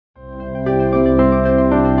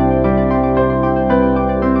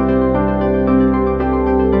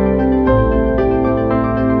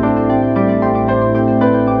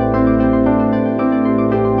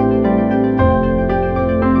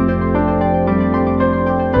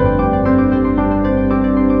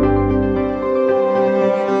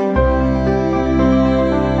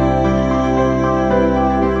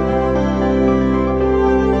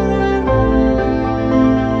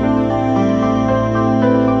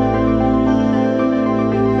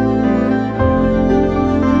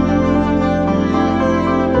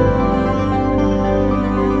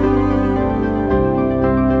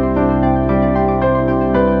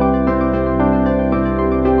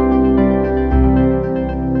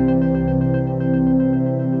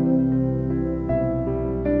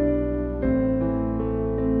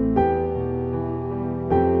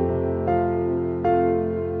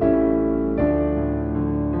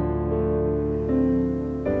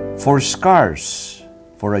For scarce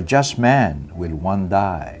for a just man will one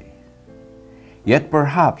die, yet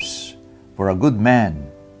perhaps for a good man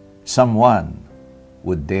someone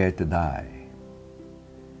would dare to die.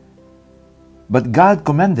 But God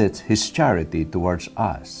commendeth his charity towards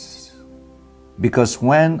us, because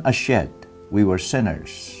when as yet we were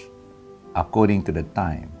sinners, according to the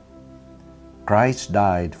time, Christ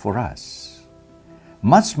died for us.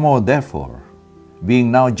 Much more therefore,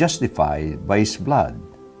 being now justified by his blood,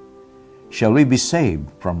 shall we be saved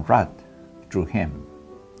from wrath through him.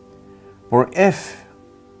 For if,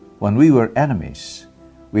 when we were enemies,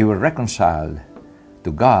 we were reconciled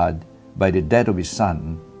to God by the death of his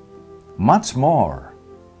Son, much more,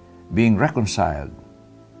 being reconciled,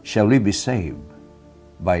 shall we be saved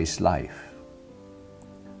by his life.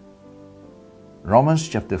 Romans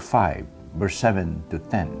chapter 5, verse 7 to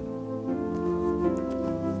 10.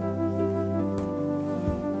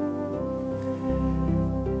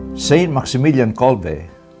 Saint Maximilian Kolbe,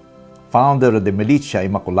 founder of the Militia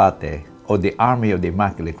Immaculate, or the Army of the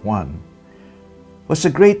Immaculate One, was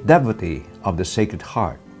a great devotee of the Sacred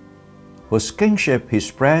Heart, whose kingship he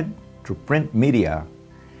spread through print media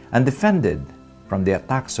and defended from the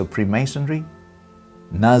attacks of Freemasonry,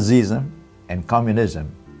 Nazism, and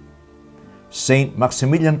Communism. Saint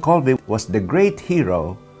Maximilian Kolbe was the great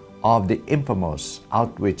hero of the infamous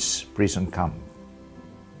Auschwitz prison camp.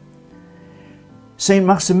 Saint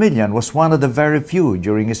Maximilian was one of the very few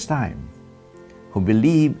during his time who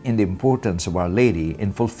believed in the importance of Our Lady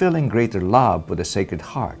in fulfilling greater love for the Sacred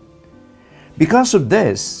Heart. Because of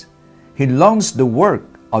this, he launched the work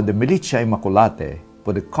of the Militia Immaculate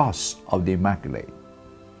for the cause of the Immaculate.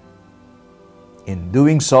 In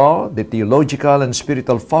doing so, the theological and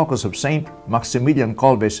spiritual focus of Saint Maximilian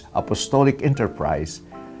Kolbe's apostolic enterprise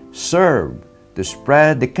served to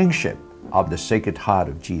spread the kingship of the Sacred Heart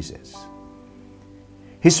of Jesus.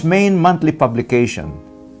 His main monthly publication,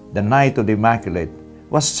 The Night of the Immaculate,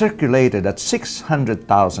 was circulated at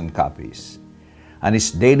 600,000 copies, and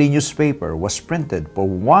his daily newspaper was printed for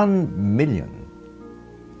 1 million.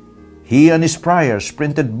 He and his priors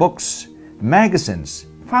printed books, magazines,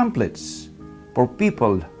 pamphlets for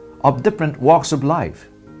people of different walks of life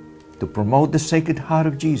to promote the Sacred Heart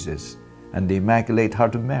of Jesus and the Immaculate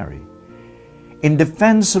Heart of Mary in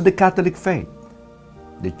defense of the Catholic faith,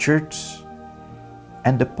 the Church,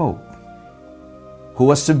 and the Pope, who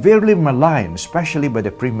was severely maligned, especially by the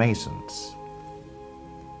Freemasons.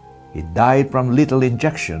 He died from lethal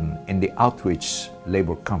injection in the Auschwitz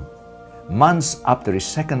labor camp, months after his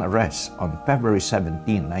second arrest on February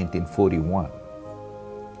 17, 1941.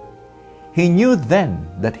 He knew then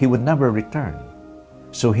that he would never return,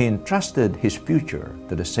 so he entrusted his future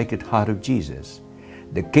to the Sacred Heart of Jesus,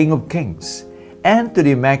 the King of Kings, and to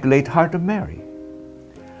the Immaculate Heart of Mary.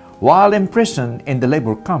 While imprisoned in the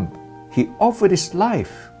labor camp, he offered his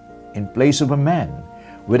life in place of a man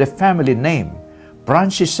with a family name,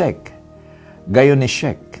 Franciszek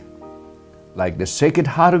Gajoniszek. Like the Sacred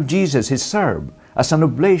Heart of Jesus, he served as an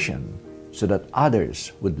oblation so that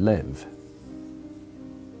others would live.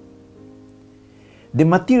 The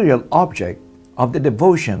material object of the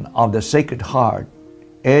devotion of the Sacred Heart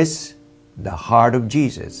is the heart of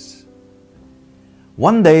Jesus.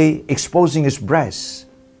 One day, exposing his breast,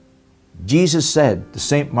 Jesus said to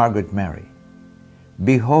Saint Margaret Mary,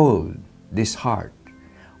 "Behold this heart,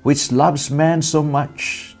 which loves man so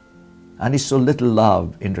much, and is so little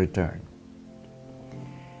loved in return."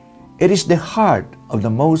 It is the heart of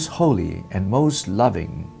the most holy and most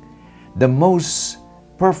loving, the most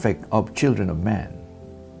perfect of children of man,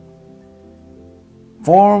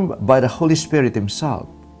 formed by the Holy Spirit Himself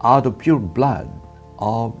out of pure blood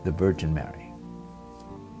of the Virgin Mary.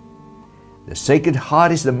 The Sacred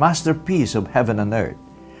Heart is the masterpiece of heaven and earth,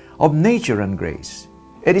 of nature and grace.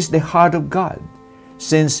 It is the heart of God,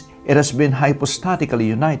 since it has been hypostatically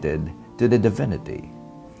united to the divinity.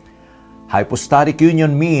 Hypostatic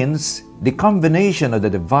union means the combination of the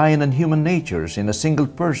divine and human natures in a single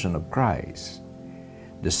person of Christ.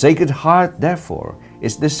 The Sacred Heart, therefore,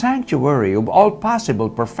 is the sanctuary of all possible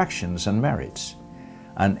perfections and merits,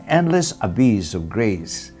 an endless abyss of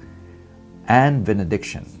grace and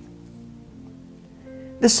benediction.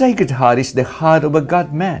 The Sacred Heart is the heart of a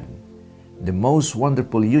God-man, the most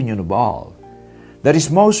wonderful union of all, that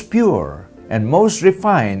is most pure and most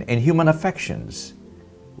refined in human affections,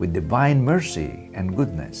 with divine mercy and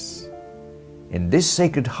goodness. In this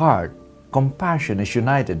Sacred Heart, compassion is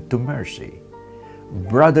united to mercy,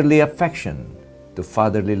 brotherly affection to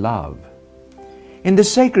fatherly love. In the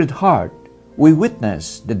Sacred Heart, we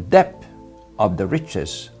witness the depth of the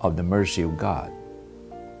riches of the mercy of God.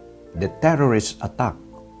 The terrorist attack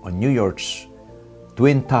on New York's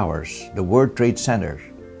Twin Towers, the World Trade Center,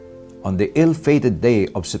 on the ill-fated day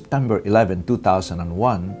of September 11,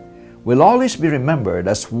 2001, will always be remembered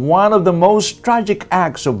as one of the most tragic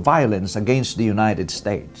acts of violence against the United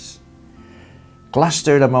States.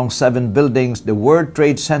 Clustered among 7 buildings, the World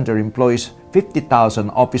Trade Center employs 50,000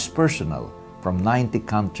 office personnel from 90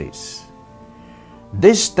 countries.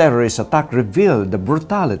 This terrorist attack revealed the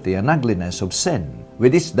brutality and ugliness of sin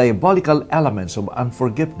with its diabolical elements of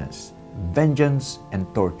unforgiveness, vengeance, and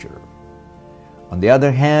torture. On the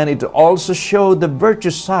other hand, it also showed the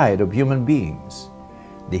virtuous side of human beings,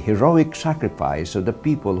 the heroic sacrifice of the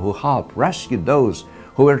people who helped rescue those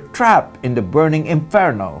who were trapped in the burning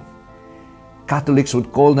inferno. Catholics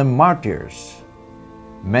would call them martyrs.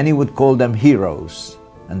 Many would call them heroes,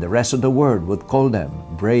 and the rest of the world would call them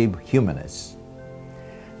brave humanists.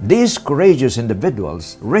 These courageous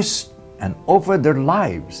individuals risked and offered their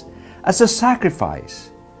lives as a sacrifice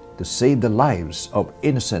to save the lives of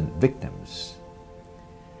innocent victims.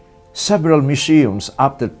 Several museums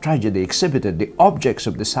after tragedy exhibited the objects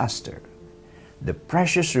of disaster, the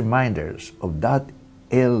precious reminders of that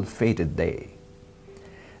ill-fated day.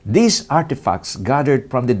 These artifacts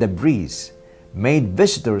gathered from the debris made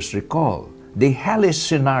visitors recall the hellish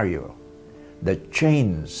scenario that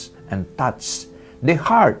changed and touched the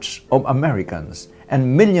hearts of Americans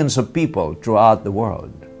and millions of people throughout the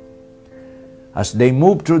world. As they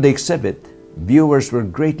moved through the exhibit, viewers were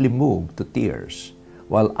greatly moved to tears,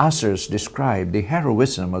 while ushers described the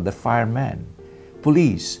heroism of the firemen,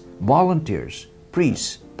 police, volunteers,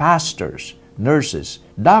 priests, pastors, nurses,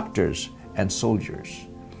 doctors, and soldiers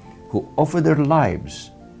who offered their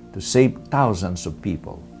lives to save thousands of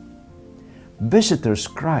people. Visitors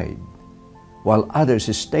cried, while others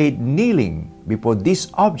stayed kneeling before these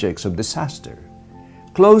objects of disaster,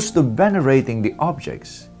 close to venerating the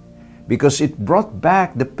objects, because it brought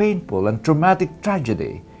back the painful and traumatic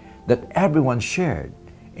tragedy that everyone shared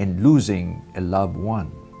in losing a loved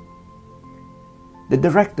one. The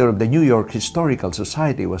director of the New York Historical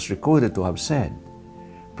Society was recorded to have said,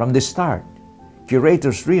 "From the start,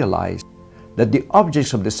 curators realized that the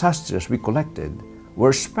objects of disasters we collected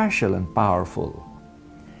were special and powerful.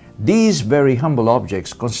 These very humble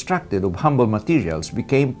objects constructed of humble materials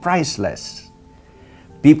became priceless.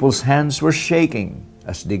 People's hands were shaking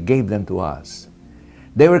as they gave them to us.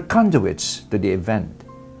 They were conduits to the event,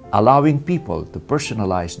 allowing people to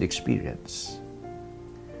personalize the experience."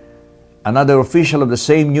 Another official of the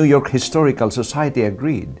same New York Historical Society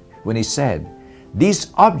agreed when he said, "These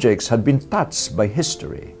objects had been touched by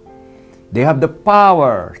history. They have the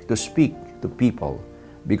power to speak to people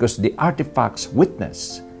because the artifacts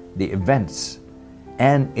witness the events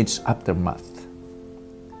and its aftermath."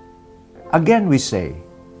 Again we say,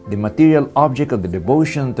 the material object of the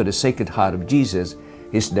devotion to the Sacred Heart of Jesus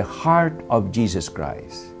is the heart of Jesus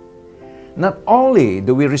Christ. Not only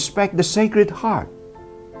do we respect the Sacred Heart,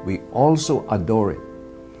 we also adore it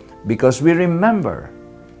because we remember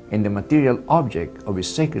in the material object of His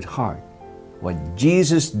Sacred Heart what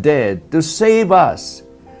Jesus did to save us.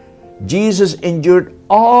 Jesus endured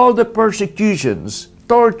all the persecutions,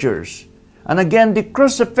 tortures, and again the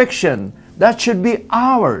crucifixion that should be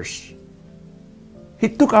ours. He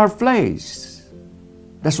took our place.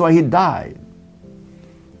 That's why He died.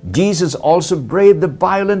 Jesus also braved the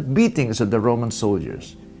violent beatings of the Roman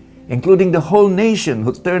soldiers, including the whole nation who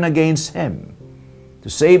turned against Him, to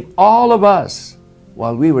save all of us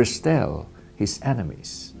while we were still His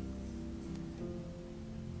enemies.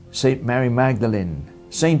 Saint Mary Magdalene,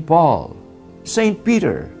 Saint Paul, Saint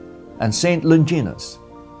Peter, and Saint Longinus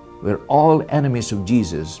were all enemies of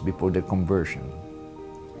Jesus before their conversion.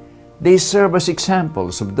 They serve as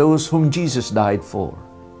examples of those whom Jesus died for.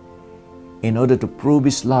 In order to prove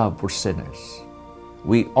His love for sinners,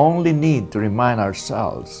 we only need to remind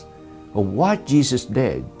ourselves of what Jesus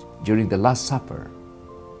did during the Last Supper,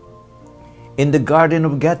 in the Garden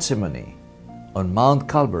of Gethsemane, on Mount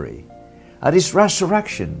Calvary, at His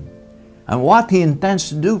resurrection, and what He intends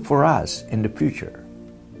to do for us in the future.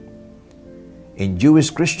 In Jewish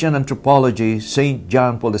Christian anthropology, St.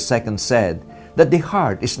 John Paul II said that the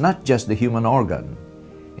heart is not just the human organ.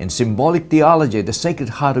 In symbolic theology, the Sacred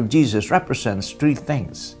Heart of Jesus represents 3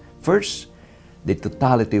 things. First, the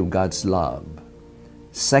totality of God's love.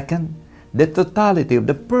 Second, the totality of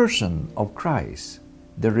the person of Christ,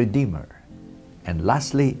 the Redeemer. And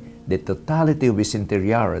lastly, the totality of His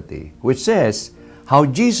interiority, which says how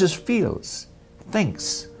Jesus feels,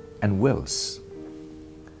 thinks, and wills.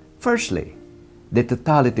 Firstly, the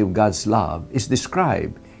totality of God's love is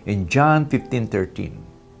described in John 15:13.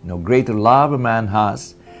 "No greater love a man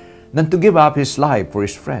has than to give up his life for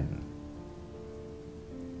his friend."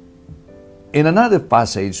 In another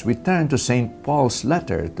passage, we turn to St. Paul's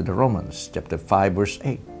letter to the Romans, chapter 5, verse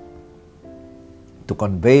 8. To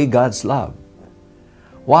convey God's love.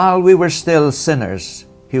 While we were still sinners,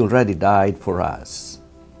 He already died for us.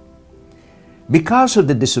 Because of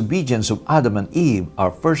the disobedience of Adam and Eve,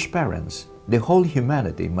 our first parents, the whole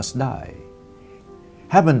humanity must die.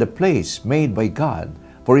 Heaven, the place made by God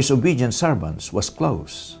for His obedient servants, was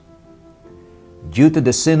closed. Due to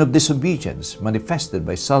the sin of disobedience manifested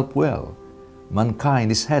by self-will,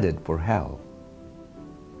 mankind is headed for hell.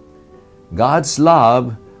 God's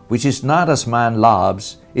love, which is not as man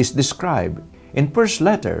loves, is described in first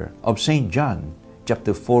letter of St. John,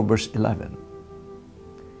 chapter 4, verse 11.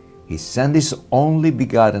 He sent His only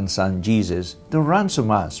begotten Son, Jesus, to ransom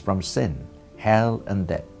us from sin, hell, and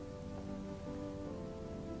death.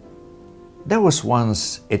 There was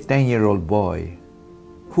once a 10-year-old boy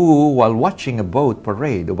who, while watching a boat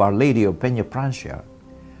parade of Our Lady of Peña Francia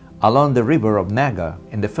along the river of Naga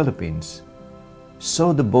in the Philippines,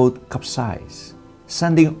 saw the boat capsize,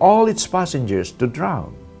 sending all its passengers to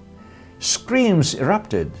drown. Screams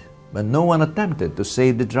erupted, but no one attempted to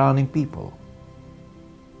save the drowning people.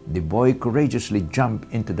 The boy courageously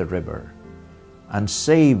jumped into the river and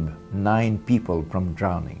saved 9 people from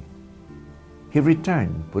drowning. He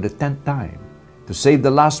returned for the 10th time to save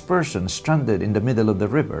the last person stranded in the middle of the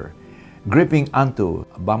river, gripping onto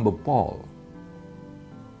a bamboo pole.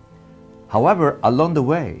 However, along the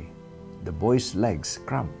way, the boy's legs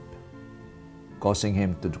cramped, causing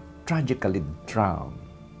him to tragically drown.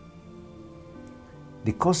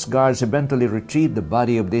 The Coast Guards eventually retrieved the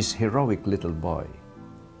body of this heroic little boy.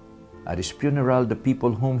 At his funeral, the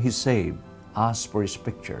people whom he saved asked for his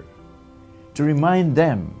picture to remind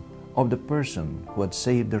them of the person who had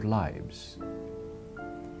saved their lives.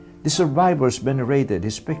 The survivors venerated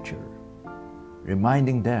his picture,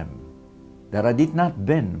 reminding them that had it not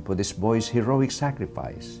been for this boy's heroic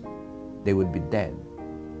sacrifice, they would be dead.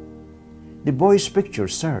 The boy's picture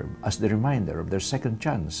served as the reminder of their second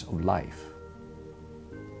chance of life.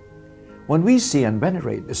 When we see and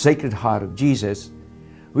venerate the Sacred Heart of Jesus,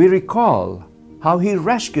 we recall how He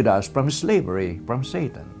rescued us from slavery from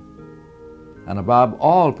Satan, and above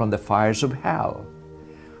all from the fires of hell,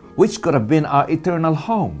 which could have been our eternal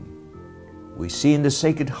home. We see in the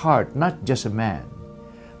Sacred Heart not just a man,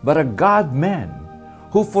 but a God-man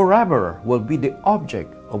who forever will be the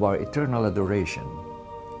object of our eternal adoration,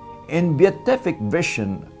 in beatific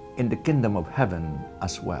vision in the kingdom of heaven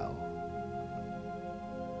as well.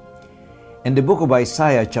 In the book of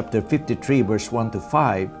Isaiah, chapter 53, verse 1 to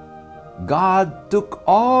 5, God took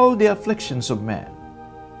all the afflictions of man.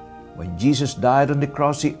 When Jesus died on the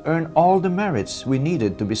cross, He earned all the merits we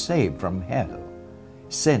needed to be saved from hell,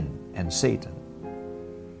 sin, and Satan.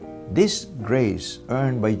 This grace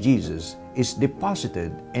earned by Jesus is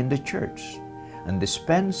deposited in the church and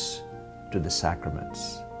dispensed to the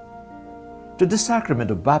sacraments. To the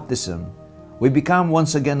sacrament of baptism, we become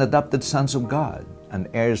once again adopted sons of God and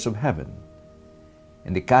heirs of heaven.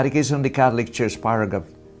 In the Catechism of the Catholic Church, paragraph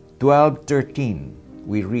 1213,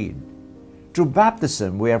 we read, "Through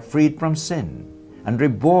baptism we are freed from sin and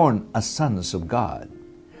reborn as sons of God.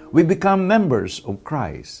 We become members of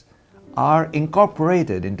Christ, are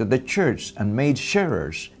incorporated into the Church and made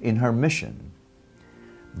sharers in her mission.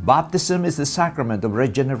 Baptism is the sacrament of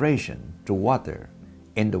regeneration through water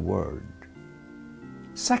in the Word."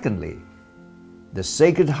 Secondly, the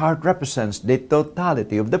Sacred Heart represents the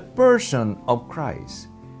totality of the person of Christ,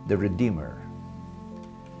 the Redeemer.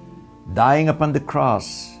 Dying upon the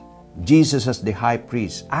cross, Jesus as the high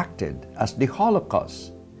priest acted as the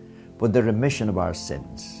Holocaust for the remission of our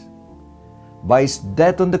sins. By His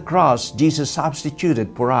death on the cross, Jesus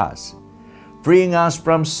substituted for us, freeing us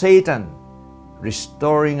from Satan,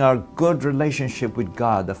 restoring our good relationship with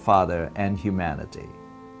God the Father and humanity.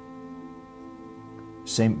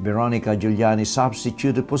 Saint Veronica Giuliani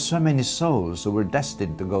substituted for so many souls who were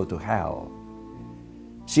destined to go to hell.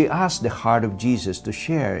 She asked the heart of Jesus to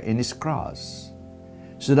share in His cross,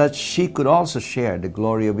 so that she could also share the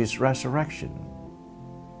glory of His resurrection.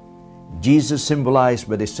 Jesus, symbolized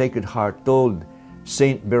by the Sacred Heart, told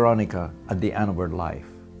Saint Veronica at the end of her life,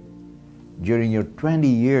 "During your 20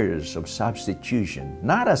 years of substitution,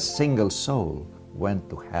 not a single soul went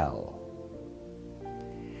to hell."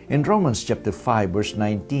 In Romans chapter 5, verse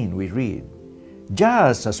 19, we read,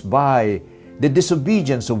 "Just as by the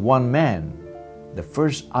disobedience of one man, the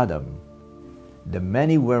first Adam, the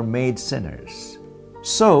many were made sinners,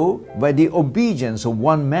 so by the obedience of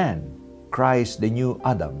one man, Christ the new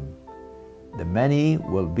Adam, the many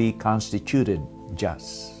will be constituted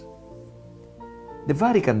just." The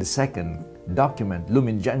Vatican II document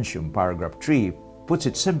Lumen Gentium, paragraph 3, puts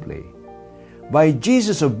it simply, By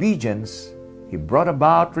Jesus' obedience, He brought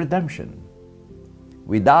about redemption.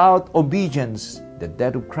 Without obedience, the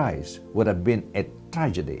death of Christ would have been a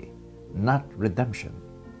tragedy, not redemption.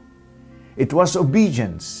 It was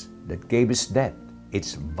obedience that gave His death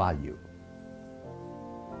its value.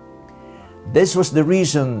 This was the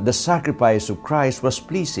reason the sacrifice of Christ was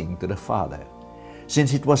pleasing to the Father,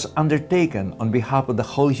 since it was undertaken on behalf of the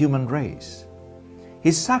whole human race.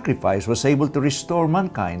 His sacrifice was able to restore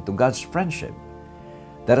mankind to God's friendship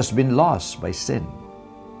that has been lost by sin.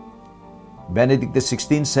 Benedict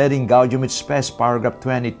XVI said in Gaudium et Spes, paragraph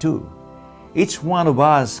 22, "Each one of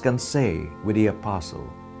us can say with the Apostle,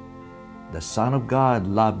 'The Son of God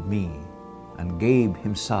loved me and gave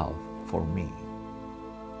Himself for me.'"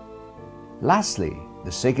 Lastly,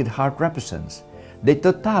 the Sacred Heart represents the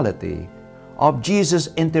totality of Jesus'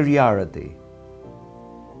 interiority,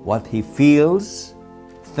 what He feels,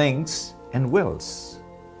 thinks, and wills.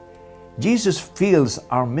 Jesus feels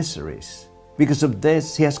our miseries. Because of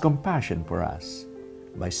this, He has compassion for us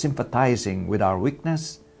by sympathizing with our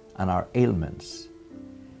weakness and our ailments.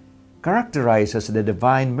 Characterized as the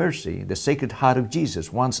divine mercy, the Sacred Heart of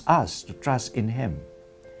Jesus wants us to trust in Him,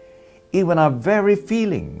 even our very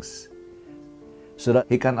feelings, so that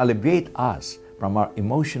He can alleviate us from our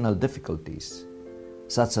emotional difficulties,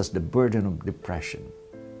 such as the burden of depression.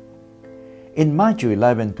 In Matthew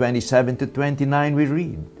 11:27-29 we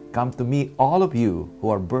read, "Come to me, all of you who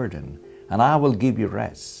are burdened, and I will give you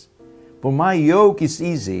rest. For my yoke is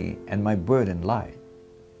easy and my burden light."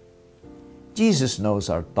 Jesus knows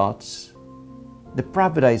our thoughts. The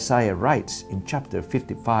prophet Isaiah writes in chapter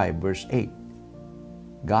 55, verse 8,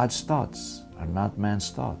 "God's thoughts are not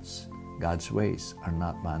man's thoughts. God's ways are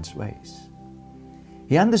not man's ways."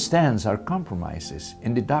 He understands our compromises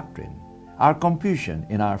in the doctrine, our confusion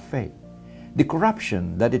in our faith, the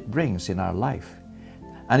corruption that it brings in our life,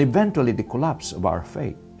 and eventually the collapse of our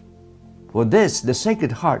faith. For this, the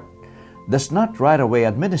Sacred Heart does not right away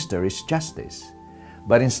administer His justice,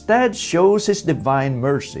 but instead shows His divine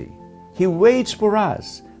mercy. He waits for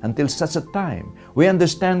us until such a time we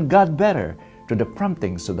understand God better through the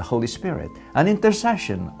promptings of the Holy Spirit and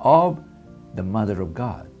intercession of the Mother of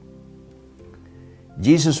God.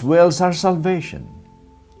 Jesus wills our salvation.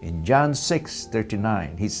 In John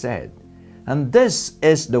 6:39, He said, "And this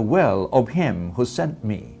is the will of Him who sent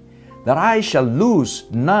me, that I shall lose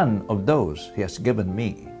none of those He has given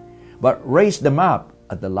me, but raise them up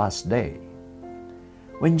at the last day."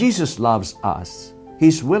 When Jesus loves us, He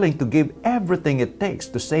is willing to give everything it takes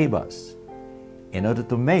to save us, in order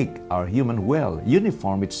to make our human will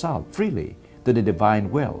uniform itself freely to the divine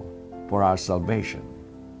will for our salvation.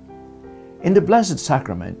 In the Blessed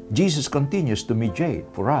Sacrament, Jesus continues to mediate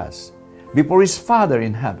for us before His Father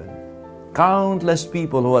in heaven. Countless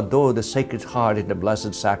people who adore the Sacred Heart in the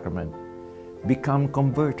Blessed Sacrament become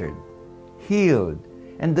converted, healed,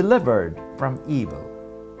 and delivered from evil.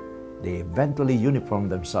 They eventually uniform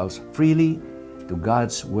themselves freely to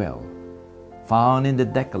God's will, found in the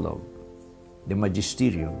Decalogue, the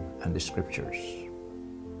Magisterium, and the Scriptures.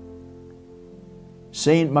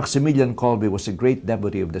 Saint Maximilian Kolbe was a great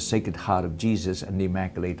devotee of the Sacred Heart of Jesus and the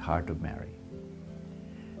Immaculate Heart of Mary.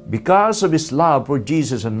 Because of his love for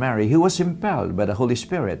Jesus and Mary, he was impelled by the Holy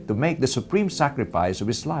Spirit to make the supreme sacrifice of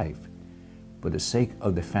his life for the sake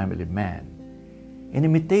of the family man, in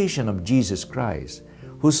imitation of Jesus Christ,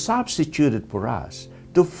 who substituted for us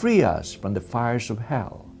to free us from the fires of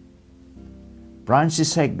hell.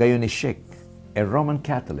 Franciszek Gajoniszek, a Roman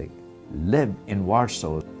Catholic, lived in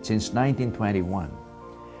Warsaw since 1921.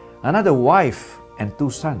 Another wife and 2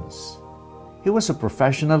 sons. He was a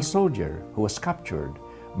professional soldier who was captured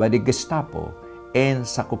by the Gestapo in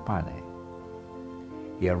Zakopane.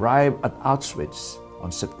 He arrived at Auschwitz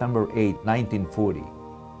on September 8, 1940.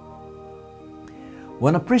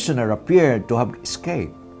 When a prisoner appeared to have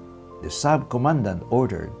escaped, the sub-commandant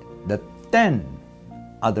ordered that 10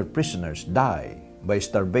 other prisoners die by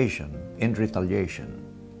starvation in retaliation.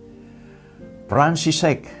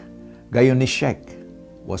 Franciszek Gajoniszek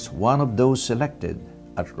was one of those selected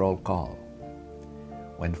at roll call.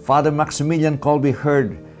 When Father Maximilian Kolbe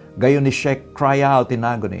heard Gajoniszek cry out in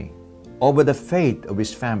agony over the fate of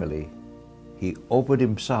his family, he offered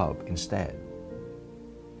himself instead.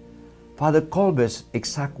 Father Kolbe's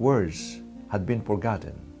exact words had been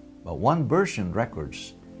forgotten, but one version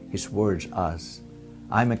records his words as,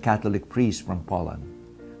 "I'm a Catholic priest from Poland.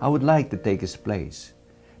 I would like to take his place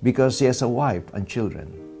because he has a wife and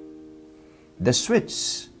children." The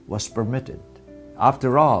switch was permitted.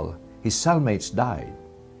 After all, his cellmates died.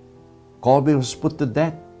 Kolbe was put to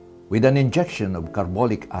death with an injection of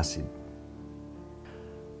carbolic acid.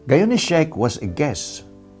 Gajoniszek was a guest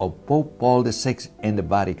of Pope Paul VI in the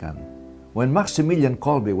Vatican, when Maximilian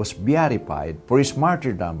Kolbe was beatified for his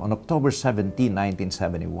martyrdom on October 17,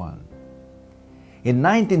 1971. In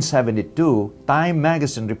 1972, Time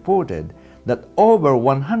magazine reported that over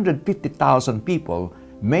 150,000 people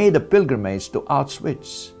made a pilgrimage to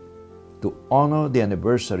Auschwitz to honor the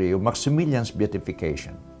anniversary of Maximilian's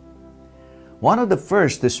beatification. One of the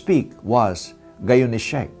first to speak was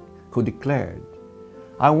Gayonishek, who declared,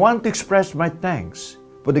 "I want to express my thanks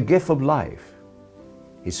for the gift of life."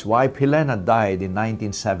 His wife Helena died in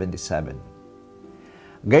 1977.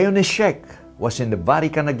 Gayonishek was in the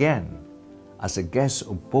Vatican again as a guest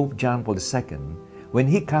of Pope John Paul II when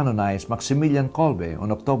he canonized Maximilian Kolbe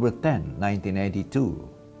on October 10, 1982.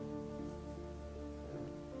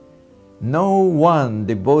 No one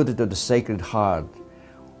devoted to the Sacred Heart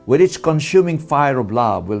with its consuming fire of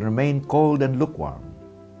love will remain cold and lukewarm.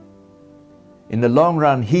 In the long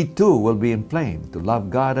run, he too will be inflamed to love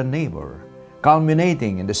God and neighbor,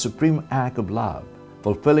 culminating in the supreme act of love,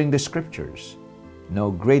 fulfilling the Scriptures.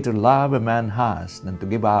 No greater love a man has than to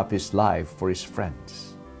give up his life for his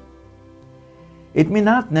friends. It may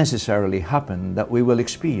not necessarily happen that we will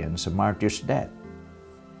experience a martyr's death,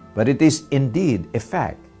 but it is indeed a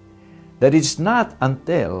fact that it's not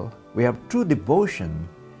until we have true devotion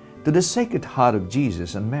to the Sacred Heart of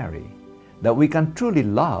Jesus and Mary that we can truly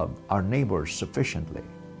love our neighbors sufficiently.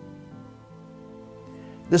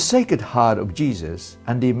 The Sacred Heart of Jesus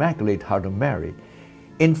and the Immaculate Heart of Mary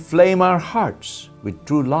inflame our hearts with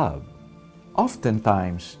true love.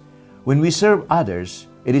 Oftentimes, when we serve others,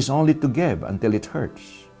 it is only to give until it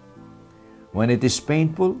hurts. When it is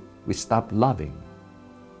painful, we stop loving.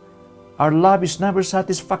 Our love is never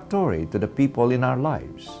satisfactory to the people in our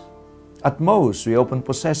lives. At most, we often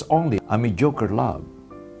possess only a mediocre love.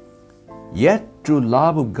 Yet, true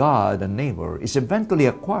love of God and neighbor is eventually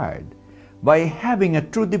acquired by having a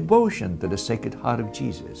true devotion to the Sacred Heart of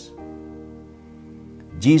Jesus.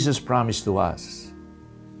 Jesus promised to us,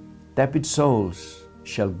 "Tepid souls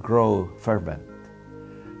shall grow fervent.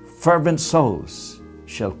 Fervent souls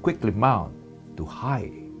shall quickly mount to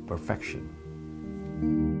high perfection."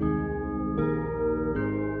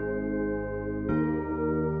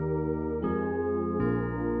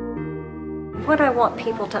 What I want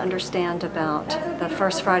people to understand about the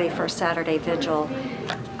First Friday, First Saturday Vigil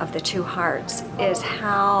of the Two Hearts is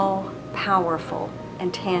how powerful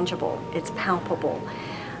and tangible, it's palpable.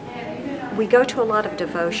 We go to a lot of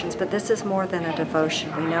devotions, but this is more than a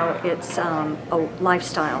devotion. We know it's a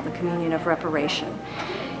lifestyle, the communion of reparation,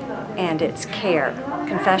 and it's care,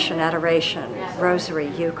 confession, adoration, rosary,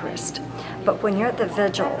 Eucharist. But when you're at the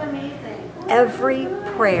vigil, every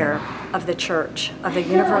prayer of the Church, of the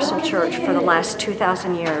Universal Church for the last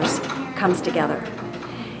 2,000 years comes together.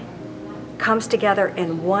 Comes together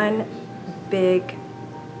in one big,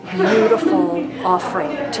 beautiful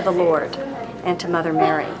offering to the Lord and to Mother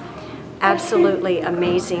Mary. Absolutely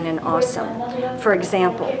amazing and awesome. For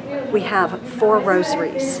example, we have 4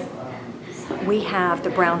 rosaries. We have the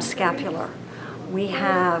brown scapular. We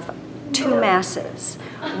have 2 masses.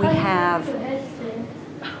 We have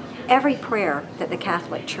every prayer that the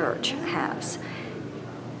Catholic Church has.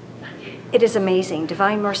 It is amazing.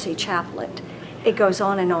 Divine Mercy Chaplet. It goes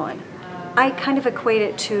on and on. I kind of equate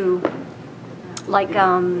it to like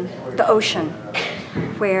the ocean,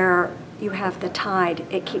 where you have the tide,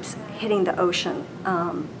 it keeps hitting the ocean,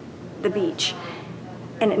 the beach,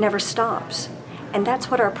 and it never stops. And that's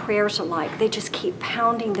what our prayers are like. They just keep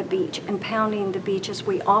pounding the beach and pounding the beach as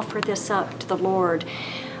we offer this up to the Lord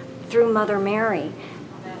through Mother Mary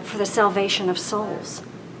for the salvation of souls.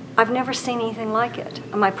 I've never seen anything like it.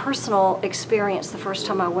 My personal experience the first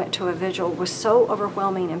time I went to a vigil was so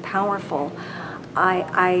overwhelming and powerful.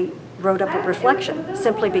 I wrote up a reflection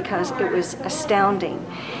simply because it was astounding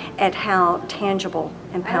at how tangible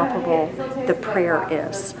and palpable the prayer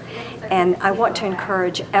is. And I want to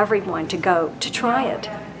encourage everyone to go, to try it.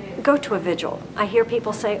 Go to a vigil. I hear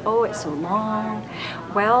people say, "Oh, it's so long."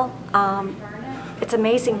 Well, it's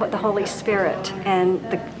amazing what the Holy Spirit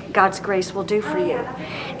and God's grace will do for you,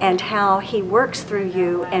 and how He works through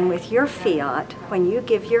you, and with your fiat, when you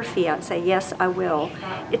give your fiat, say, "Yes, I will,"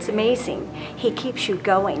 it's amazing. He keeps you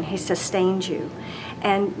going. He sustains you.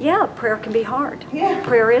 And yeah, prayer can be hard. Yeah.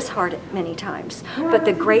 Prayer is hard many times, but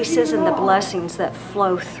the graces and the blessings that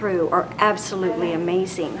flow through are absolutely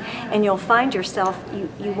amazing. And you'll find yourself,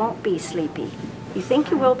 you won't be sleepy. You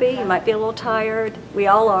think you will be, you might be a little tired. We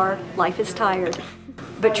all are. Life is tired.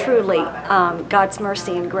 But truly, God's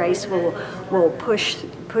mercy and grace will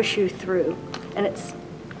push you through. And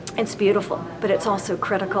It's beautiful, but it's also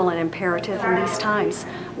critical and imperative in these times.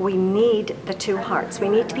 We need the two hearts. We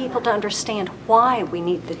need people to understand why we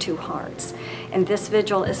need the two hearts. And this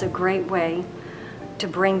vigil is a great way to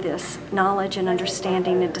bring this knowledge and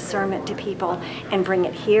understanding and discernment to people and bring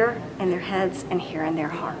it here in their heads and here in their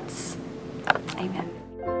hearts. Amen.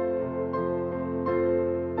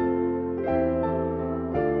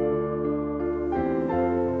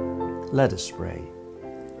 Let us pray.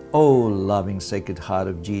 O loving Sacred Heart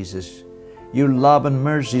of Jesus, your love and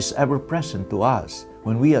mercy is ever present to us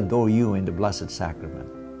when we adore you in the Blessed Sacrament.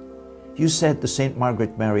 You said to St.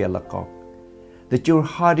 Margaret Mary Alacoque that your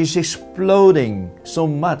heart is exploding so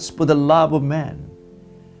much for the love of man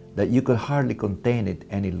that you could hardly contain it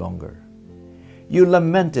any longer. You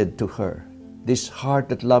lamented to her, this heart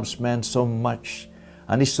that loves man so much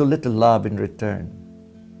and is so little love in return.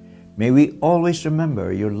 May we always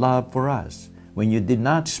remember your love for us when you did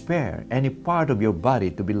not spare any part of your body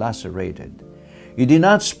to be lacerated. You did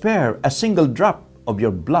not spare a single drop of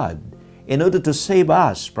your blood in order to save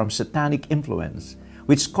us from satanic influence,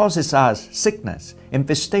 which causes us sickness,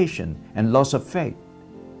 infestation, and loss of faith.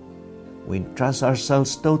 We entrust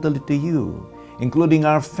ourselves totally to you, including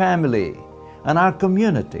our family and our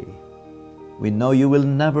community. We know you will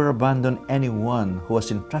never abandon anyone who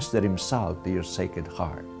has entrusted himself to your Sacred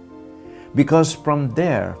Heart, because from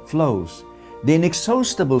there flows the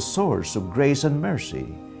inexhaustible source of grace and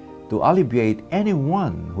mercy to alleviate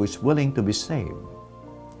anyone who is willing to be saved.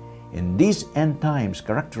 In these end times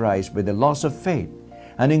characterized by the loss of faith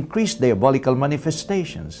and increased diabolical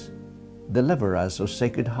manifestations, deliver us, O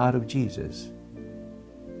Sacred Heart of Jesus.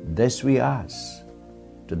 This we ask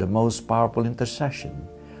to the most powerful intercession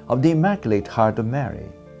of the Immaculate Heart of Mary,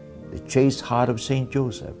 the chaste heart of Saint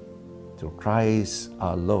Joseph, through Christ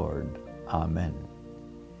our Lord. Amen.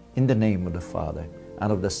 In the name of the Father,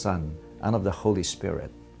 and of the Son, and of the Holy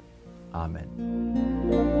Spirit.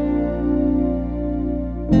 Amen.